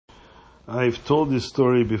I've told this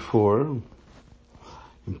story before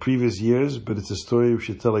in previous years, but it's a story we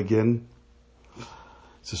should tell again.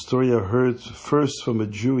 It's a story I heard first from a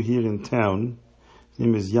Jew here in town. His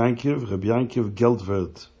name is Yankiv, Rabbi Yankiv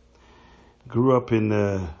Geldwert. Grew up in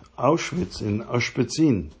Auschwitz, in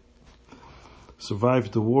Auschwitzin.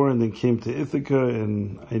 Survived the war and then came to Ithaca,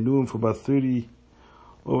 and I knew him for about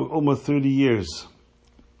almost 30 years.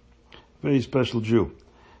 Very special Jew.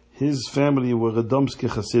 His family were Radomske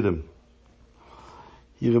Hasidim.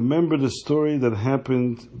 He remembered a story that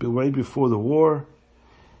happened way before the war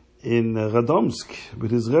in Radomsk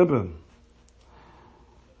with his Rebbe.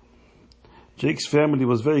 Jake's family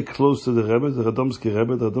was very close to the Rebbe, the Radomske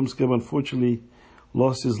Rebbe. The Radomske Rebbe unfortunately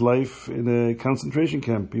lost his life in a concentration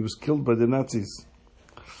camp. He was killed by the Nazis.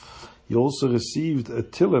 He also received a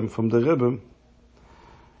tillem from the Rebbe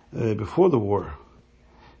before the war,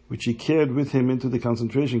 which he carried with him into the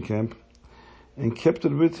concentration camp and kept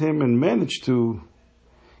it with him and managed to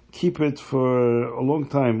keep it for a long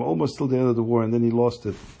time, almost till the end of the war, and then he lost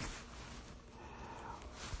it.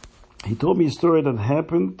 He told me a story that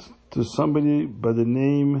happened to somebody by the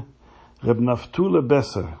name Reb Naftula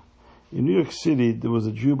Besser. In New York City, there was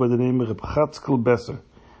a Jew by the name of Reb Chatzkel Besser.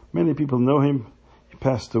 Many people know him. He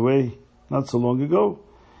passed away not so long ago.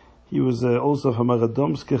 He was also from a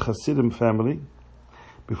Radomske Hasidim family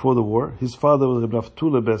before the war. His father was Reb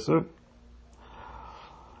Naftula Besser.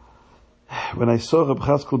 When I saw Reb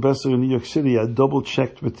Chatzkel Besser in New York City, I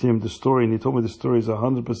double-checked with him the story, and he told me the story is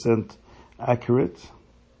 100% accurate.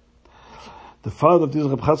 The father of this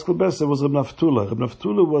Reb Chatzkel Besser was Reb Naftula. Reb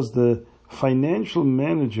Naftula was the financial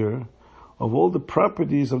manager of all the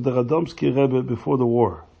properties of the Radomske Rebbe before the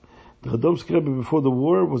war. The Radomske Rebbe before the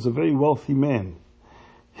war was a very wealthy man.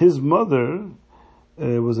 His mother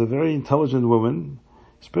was a very intelligent woman,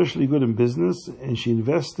 especially good in business, and she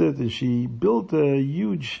invested and she built a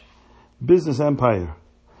huge business empire.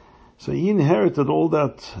 So he inherited all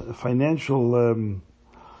that financial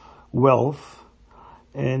wealth,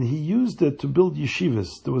 and he used it to build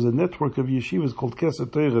yeshivas. There was a network of yeshivas called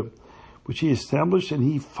Keser Torah, which he established, and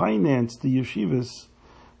he financed the yeshivas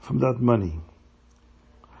from that money.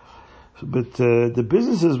 But the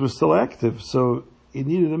businesses were still active, so he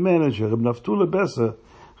needed a manager. Reb Naftula Besser,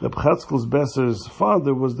 Reb Chatzkel Besser's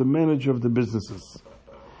father, was the manager of the businesses.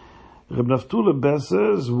 Reb Naftula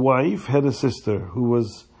Besser's wife had a sister who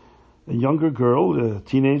was a younger girl, a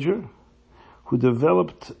teenager, who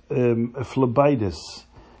developed a phlebitis,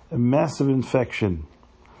 a massive infection.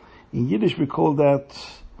 In Yiddish we call that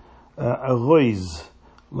a rose,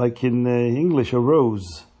 like in English a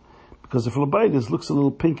rose, because a phlebitis looks a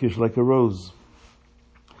little pinkish like a rose.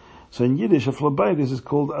 So in Yiddish a phlebitis is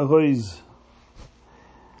called a rose.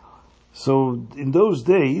 So in those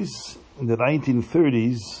days, in the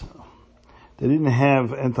 1930s, they didn't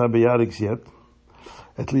have antibiotics yet,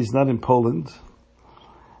 at least not in Poland,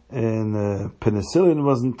 and penicillin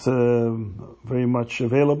wasn't very much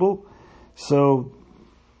available. So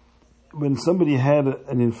when somebody had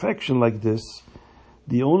an infection like this,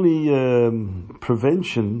 the only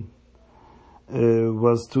prevention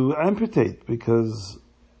was to amputate, because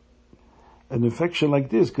an infection like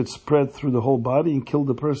this could spread through the whole body and kill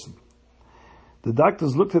the person. The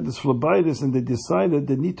doctors looked at this phlebitis and they decided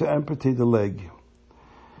they need to amputate a leg.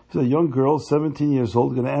 So a young girl, 17 years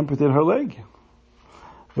old, going to amputate her leg.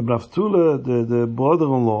 Reb Naftula, the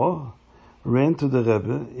brother-in-law, ran to the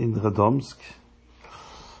Rebbe in Radomsk.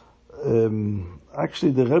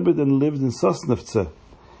 Actually, the Rebbe then lived in Sosnovtse.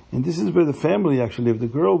 And this is where the family actually lived. The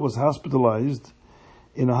girl was hospitalized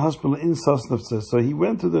in a hospital in Sosnovtse. So he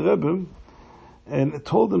went to the Rebbe and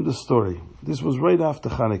told him the story. This was right after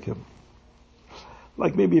Hanukkah,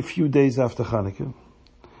 like maybe a few days after Hanukkah.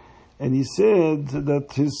 And he said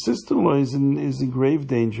that his sister-in-law is in grave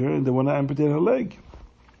danger and they want to amputate her leg.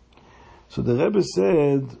 So the Rebbe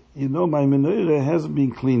said, my menorah hasn't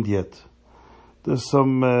been cleaned yet. There's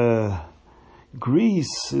some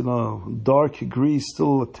grease, dark grease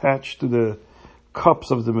still attached to the cups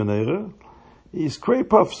of the menorah. He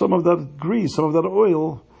scrape off some of that grease, some of that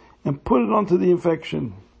oil, and put it onto the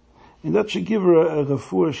infection. And that should give her a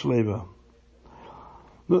refuah shleiva.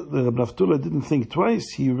 The Reb Naftula didn't think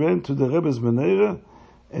twice. He ran to the Rebbe's menorah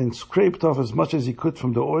and scraped off as much as he could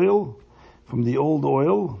from the oil, from the old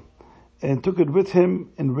oil, and took it with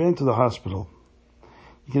him and ran to the hospital.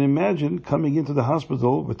 You can imagine coming into the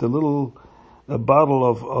hospital with a little bottle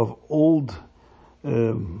of old,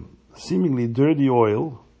 seemingly dirty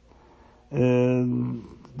oil. And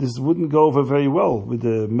this wouldn't go over very well with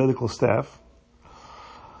the medical staff.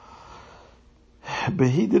 But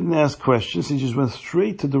he didn't ask questions. He just went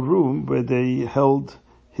straight to the room where they held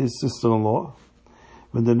his sister-in-law,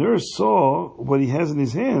 When the nurse saw what he has in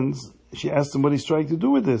his hands, she asked him what he's trying to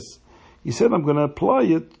do with this. He said, I'm going to apply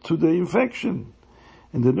it to the infection.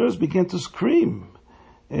 And the nurse began to scream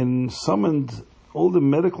and summoned all the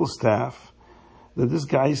medical staff that this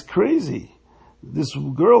guy is crazy. This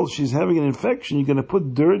girl, she's having an infection. You're going to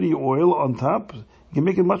put dirty oil on top. You can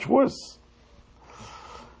make it much worse.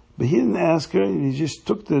 But he didn't ask her. He just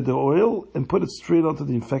took the oil and put it straight onto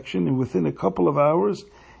the infection. And within a couple of hours,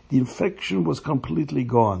 the infection was completely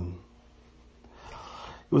gone.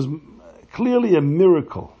 It was clearly a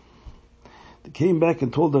miracle. They came back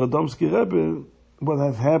and told the Radomsky Rebbe what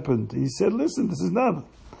had happened. He said, listen, this is not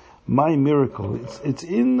my miracle. It's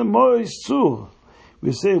in the Mois Tzur.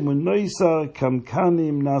 We say, Noisar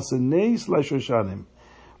Kamkanim Naseneis Lashoshanim.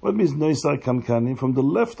 What means Noisar Kamkanim? From the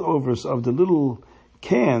leftovers of the little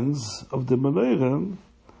cans of the menorah,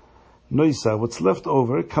 Noisar, what's left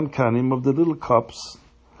over, Kamkanim, of the little cups,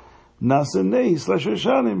 Naseneis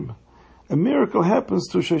Lashoshanim. A miracle happens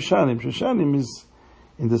to Shoshanim. Shoshanim is,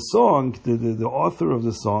 in the song, the author of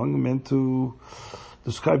the song meant to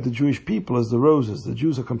describe the Jewish people as the roses. The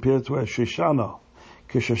Jews are compared to a Shoshana,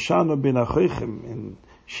 Keshoshana ben Achoichem in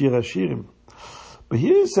Shir HaShirim. But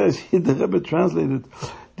here it says, the Rebbe translated,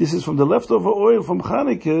 this is from the leftover oil from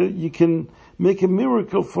Chanukah, you can make a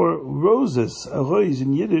miracle for roses, a rose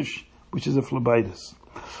in Yiddish, which is a phlebitis.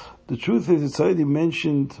 The truth is, it's already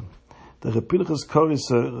mentioned, the Reb Pinchas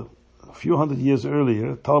Korisser, a few hundred years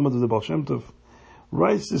earlier, Talmud of the Baal Shem Tov,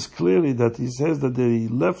 writes this clearly, that he says that the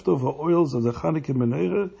leftover oils of the Chanukah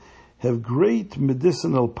menorah have great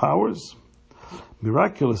medicinal powers,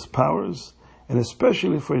 miraculous powers, and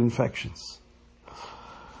especially for infections.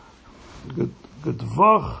 Good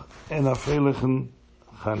Woch en a freilichen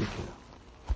Chanukah.